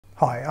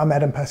Hi, I'm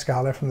Adam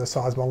Pascala from the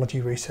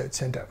Seismology Research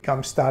Centre.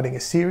 I'm starting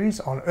a series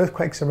on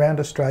earthquakes around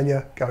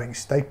Australia, going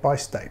state by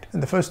state.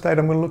 And the first state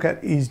I'm going to look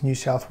at is New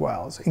South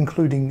Wales,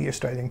 including the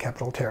Australian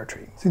Capital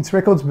Territory. Since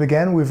records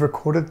began, we've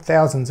recorded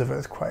thousands of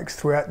earthquakes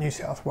throughout New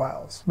South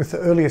Wales, with the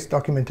earliest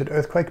documented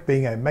earthquake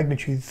being a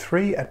magnitude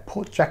 3 at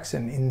Port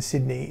Jackson in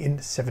Sydney in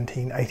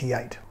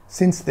 1788.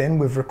 Since then,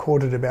 we've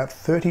recorded about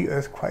 30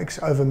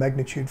 earthquakes over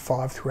magnitude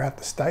 5 throughout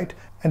the state,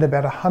 and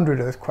about 100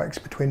 earthquakes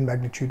between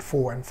magnitude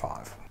 4 and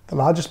 5. The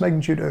largest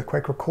magnitude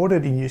earthquake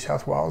recorded in New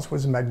South Wales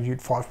was magnitude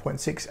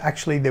 5.6.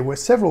 Actually, there were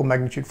several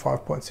magnitude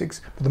 5.6,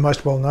 but the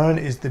most well known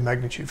is the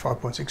magnitude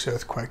 5.6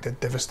 earthquake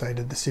that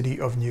devastated the city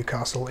of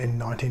Newcastle in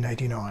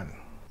 1989.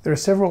 There are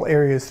several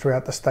areas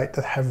throughout the state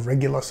that have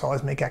regular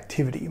seismic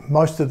activity,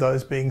 most of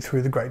those being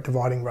through the Great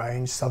Dividing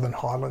Range, Southern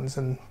Highlands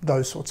and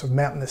those sorts of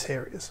mountainous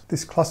areas.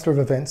 This cluster of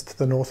events to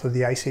the north of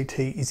the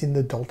A.C.T is in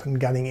the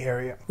Dalton-Gunning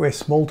area, where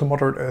small to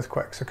moderate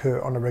earthquakes occur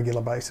on a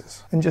regular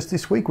basis. And just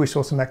this week we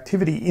saw some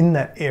activity in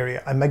that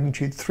area, a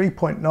magnitude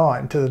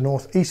 3.9 to the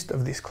northeast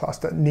of this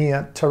cluster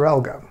near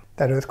Taralga.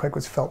 That earthquake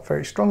was felt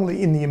very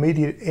strongly in the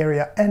immediate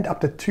area and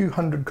up to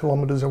 200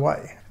 kilometres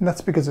away. And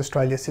that's because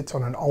Australia sits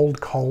on an old,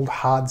 cold,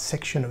 hard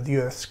section of the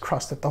Earth's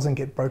crust that doesn't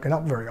get broken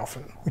up very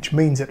often, which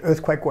means that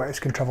earthquake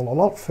waves can travel a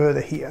lot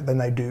further here than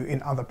they do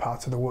in other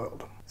parts of the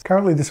world.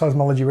 Currently, the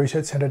Seismology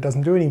Research Centre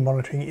doesn't do any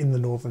monitoring in the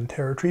Northern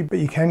Territory, but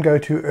you can go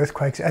to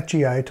Earthquakes at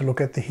GA to look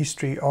at the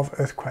history of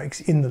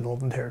earthquakes in the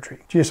Northern Territory.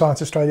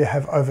 Geoscience Australia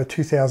have over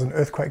 2,000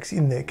 earthquakes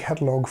in their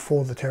catalogue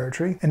for the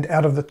Territory, and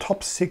out of the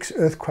top 6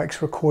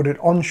 earthquakes recorded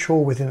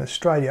onshore within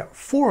Australia,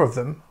 4 of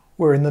them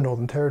were in the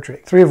Northern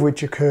Territory, 3 of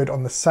which occurred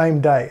on the same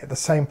day at the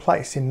same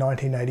place in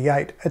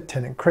 1988 at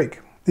Tennant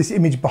Creek. This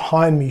image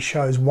behind me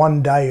shows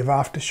 1 day of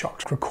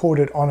aftershocks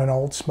recorded on an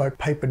old smoke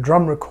paper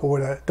drum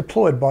recorder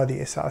deployed by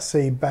the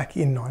SRC back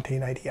in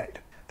 1988.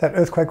 That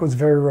earthquake was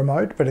very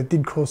remote, but it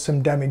did cause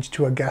some damage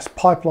to a gas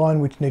pipeline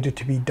which needed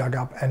to be dug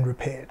up and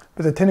repaired.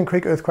 But the Tennant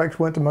Creek earthquakes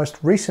weren't the most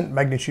recent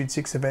magnitude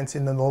 6 events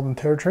in the Northern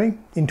Territory.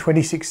 In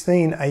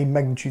 2016, a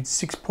magnitude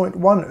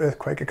 6.1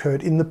 earthquake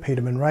occurred in the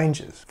Petermann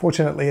Ranges.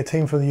 Fortunately, a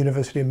team from the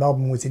University of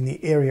Melbourne was in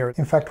the area.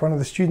 In fact, one of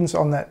the students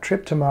on that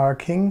trip, Tamara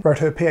King, wrote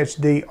her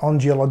PhD on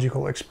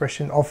geological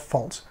expression of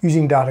faults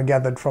using data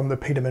gathered from the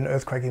Petermann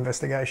earthquake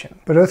investigation.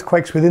 But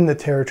earthquakes within the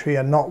Territory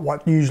are not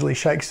what usually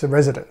shakes the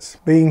residents.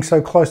 Being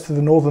so close to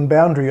the northern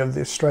boundary of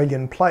the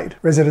Australian plate,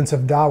 residents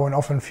of Darwin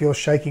often feel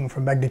shaking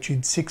from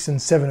magnitude 6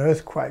 and 7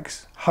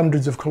 earthquakes,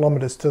 hundreds of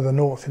kilometres to the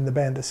north in the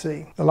Banda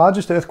Sea. The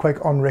largest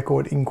earthquake on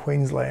record in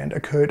Queensland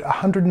occurred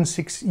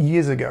 106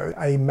 years ago,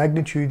 a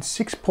magnitude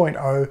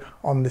 6.0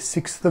 on the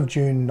 6th of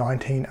June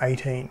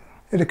 1918.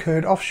 It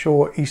occurred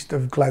offshore east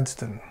of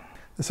Gladstone.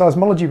 The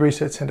Seismology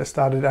Research Centre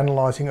started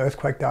analysing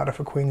earthquake data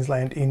for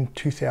Queensland in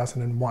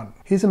 2001.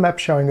 Here's a map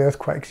showing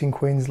earthquakes in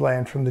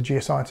Queensland from the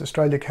Geoscience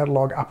Australia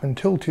catalogue up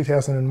until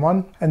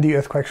 2001 and the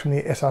earthquakes from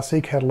the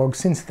SRC catalogue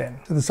since then.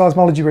 So the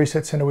Seismology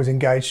Research Centre was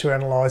engaged to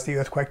analyse the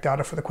earthquake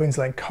data for the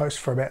Queensland coast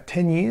for about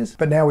 10 years,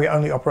 but now we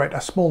only operate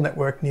a small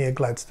network near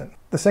Gladstone.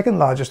 The second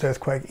largest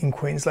earthquake in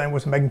Queensland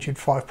was magnitude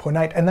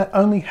 5.8, and that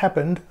only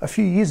happened a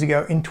few years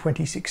ago in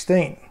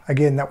 2016.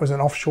 Again, that was an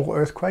offshore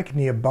earthquake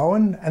near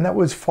Bowen, and that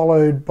was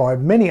followed by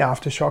many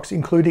aftershocks,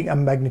 including a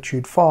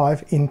magnitude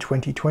 5 in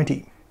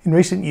 2020. In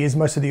recent years,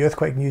 most of the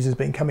earthquake news has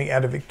been coming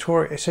out of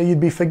Victoria, so you'd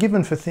be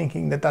forgiven for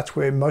thinking that that's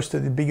where most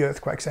of the big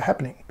earthquakes are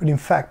happening. But in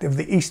fact, of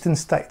the eastern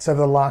states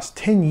over the last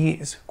 10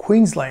 years,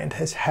 Queensland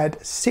has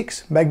had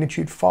 6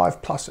 magnitude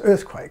 5 plus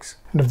earthquakes.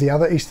 And of the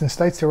other eastern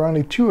states, there are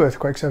only 2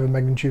 earthquakes over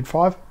magnitude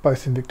 5,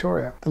 both in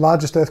Victoria. The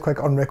largest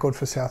earthquake on record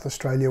for South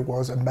Australia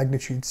was a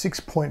magnitude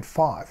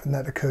 6.5, and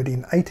that occurred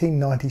in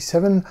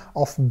 1897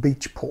 off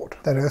Beachport.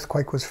 That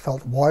earthquake was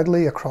felt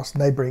widely across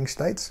neighbouring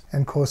states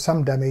and caused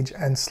some damage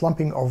and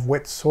slumping of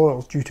wet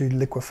soils due to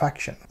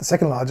liquefaction. The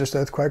second largest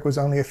earthquake was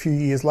only a few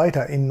years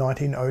later in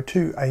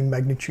 1902, a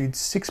magnitude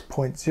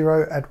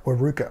 6.0 at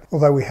Waruka.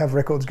 Although we have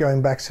records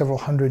going back several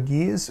hundred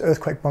years,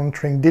 earthquake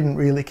monitoring didn't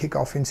really kick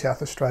off in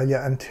South Australia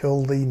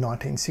until the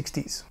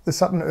 1960s. The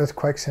Sutton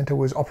Earthquake Centre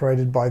was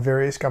operated by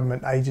various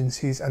government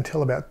agencies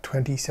until about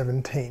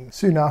 2017.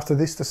 Soon after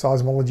this, the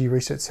Seismology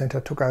Research Centre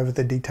took over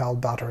the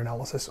detailed data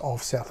analysis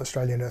of South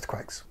Australian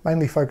earthquakes,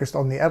 mainly focused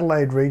on the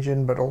Adelaide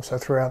region, but also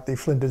throughout the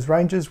Flinders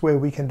Ranges, where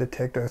we can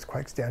detect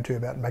earthquakes down to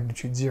about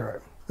magnitude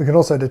 0. We can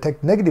also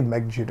detect negative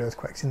magnitude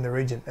earthquakes in the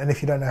region, and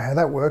if you don't know how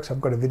that works,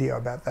 I've got a video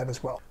about that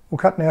as well. We'll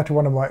cut now to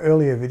one of my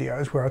earlier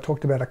videos where I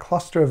talked about a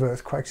cluster of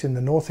earthquakes in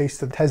the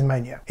northeast of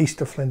Tasmania, east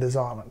of Flinders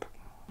Island.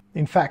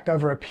 In fact,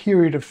 over a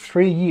period of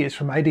 3 years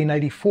from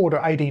 1884 to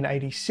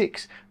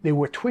 1886, there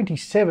were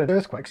 27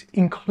 earthquakes,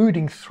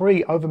 including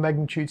 3 over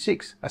magnitude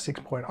 6, a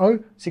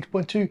 6.0,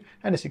 6.2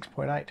 and a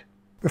 6.8.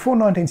 Before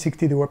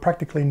 1960, there were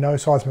practically no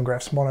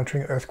seismographs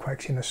monitoring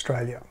earthquakes in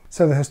Australia,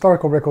 so the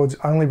historical records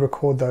only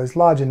record those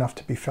large enough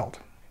to be felt.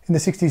 In the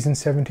 60s and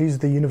 70s,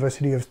 the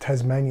University of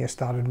Tasmania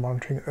started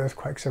monitoring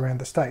earthquakes around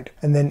the state.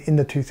 And then in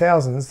the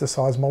 2000s, the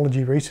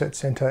Seismology Research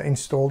Centre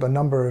installed a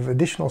number of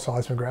additional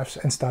seismographs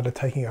and started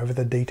taking over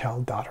the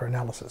detailed data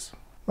analysis.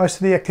 Most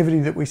of the activity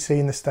that we see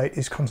in the state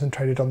is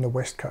concentrated on the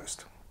west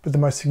coast, but the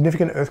most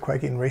significant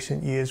earthquake in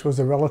recent years was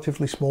a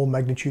relatively small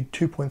magnitude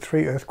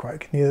 2.3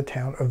 earthquake near the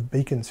town of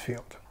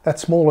Beaconsfield. That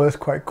small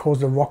earthquake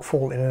caused a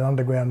rockfall in an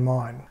underground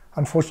mine.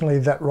 Unfortunately,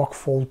 that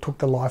rockfall took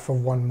the life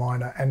of one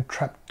miner and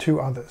trapped 2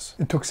 others.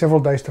 It took several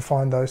days to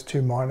find those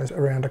 2 miners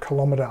around 1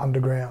 kilometre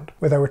underground,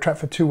 where they were trapped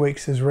for 2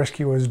 weeks as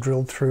rescuers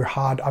drilled through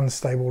hard,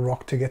 unstable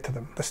rock to get to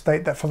them. The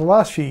state that for the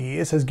last few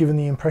years has given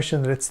the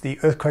impression that it's the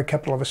earthquake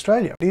capital of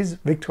Australia is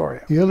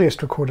Victoria. The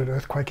earliest recorded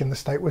earthquake in the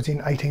state was in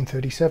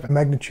 1837,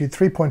 magnitude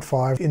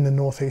 3.5 in the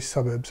northeast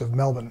suburbs of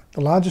Melbourne.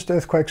 The largest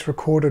earthquakes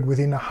recorded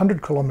within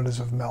 100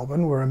 kilometres of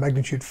Melbourne were a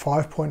magnitude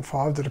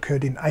 5.5 that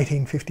occurred in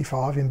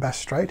 1855 in Bass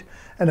Strait,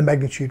 and a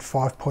magnitude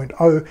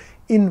 5.0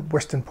 in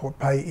Western Port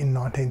Bay in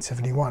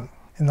 1971.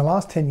 In the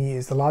last 10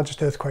 years, the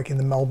largest earthquake in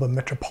the Melbourne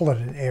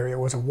metropolitan area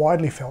was a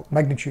widely felt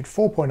magnitude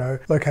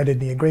 4.0 located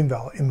near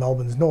Greenvale in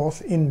Melbourne's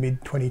north in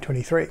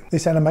mid-2023.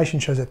 This animation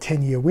shows a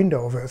 10-year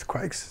window of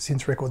earthquakes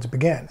since records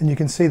began, and you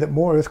can see that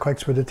more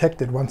earthquakes were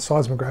detected once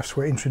seismographs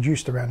were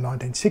introduced around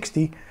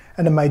 1960,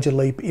 and a major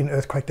leap in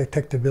earthquake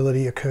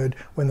detectability occurred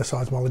when the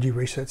Seismology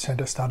Research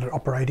Centre started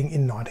operating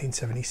in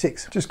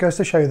 1976. It just goes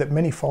to show you that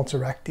many faults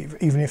are active,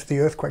 even if the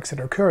earthquakes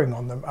that are occurring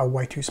on them are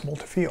way too small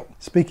to feel.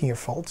 Speaking of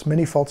faults,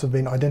 many faults have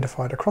been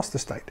identified across the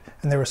state,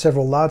 and there are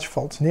several large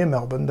faults near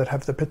Melbourne that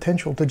have the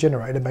potential to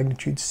generate a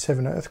magnitude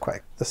 7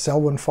 earthquake. The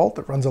Selwyn Fault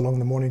that runs along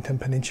the Mornington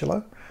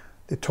Peninsula,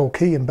 the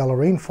Torquay and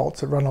Bellarine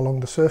faults that run along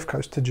the surf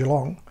coast to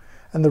Geelong,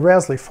 and the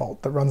Rowsley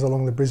Fault that runs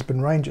along the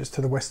Brisbane Ranges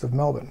to the west of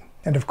Melbourne.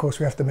 And of course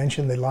we have to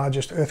mention the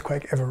largest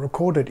earthquake ever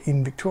recorded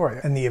in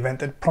Victoria, and the event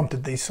that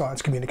prompted these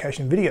science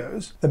communication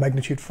videos, the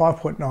magnitude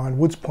 5.9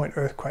 Woods Point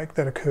earthquake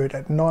that occurred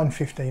at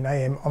 9:15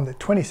 AM on the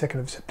 22nd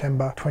of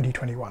September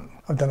 2021.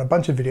 I've done a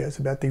bunch of videos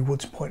about the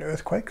Woods Point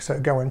earthquake, so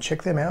go and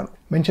check them out.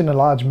 Mention a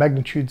large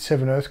magnitude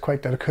 7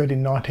 earthquake that occurred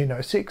in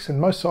 1906,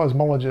 and most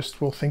seismologists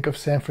will think of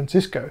San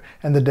Francisco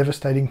and the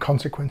devastating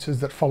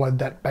consequences that followed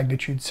that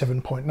magnitude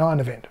 7.9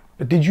 event.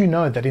 But did you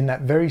know that in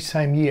that very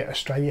same year,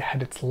 Australia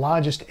had its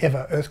largest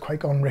ever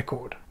earthquake on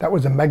record? That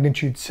was a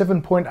magnitude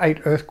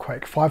 7.8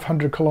 earthquake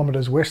 500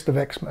 kilometres west of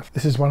Exmouth.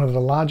 This is one of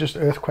the largest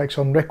earthquakes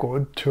on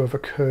record to have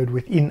occurred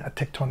within a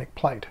tectonic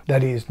plate.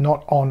 That is,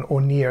 not on or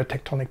near a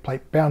tectonic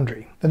plate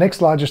boundary. The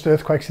next largest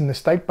earthquakes in the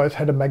state both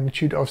had a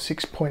magnitude of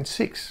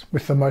 6.6,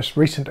 with the most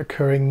recent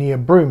occurring near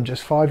Broome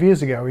just 5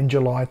 years ago in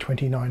July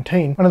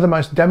 2019. One of the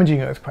most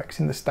damaging earthquakes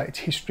in the state's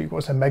history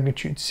was a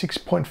magnitude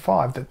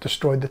 6.5 that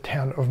destroyed the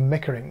town of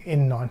Meckering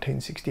in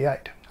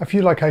 1968. A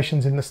few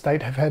locations in the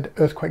state have had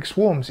earthquake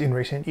swarms in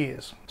recent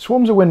years.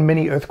 Swarms are when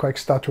many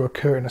earthquakes start to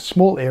occur in a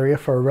small area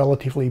for a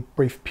relatively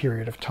brief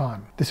period of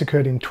time. This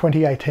occurred in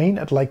 2018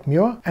 at Lake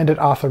Muir and at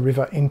Arthur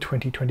River in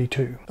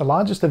 2022. The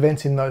largest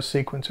events in those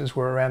sequences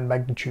were around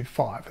magnitude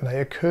 5, and they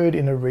occurred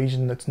in a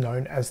region that's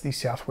known as the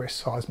Southwest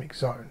Seismic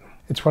Zone.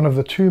 It's one of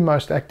the 2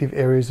 most active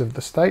areas of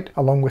the state,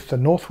 along with the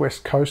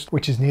northwest coast,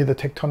 which is near the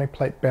tectonic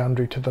plate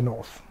boundary to the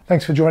north.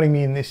 Thanks for joining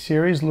me in this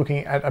series looking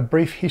at a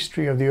brief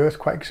history of the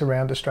earthquakes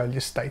around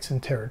Australia's states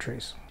and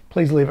territories.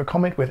 Please leave a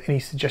comment with any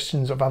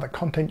suggestions of other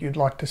content you'd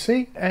like to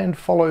see, and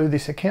follow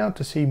this account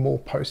to see more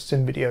posts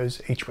and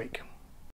videos each week.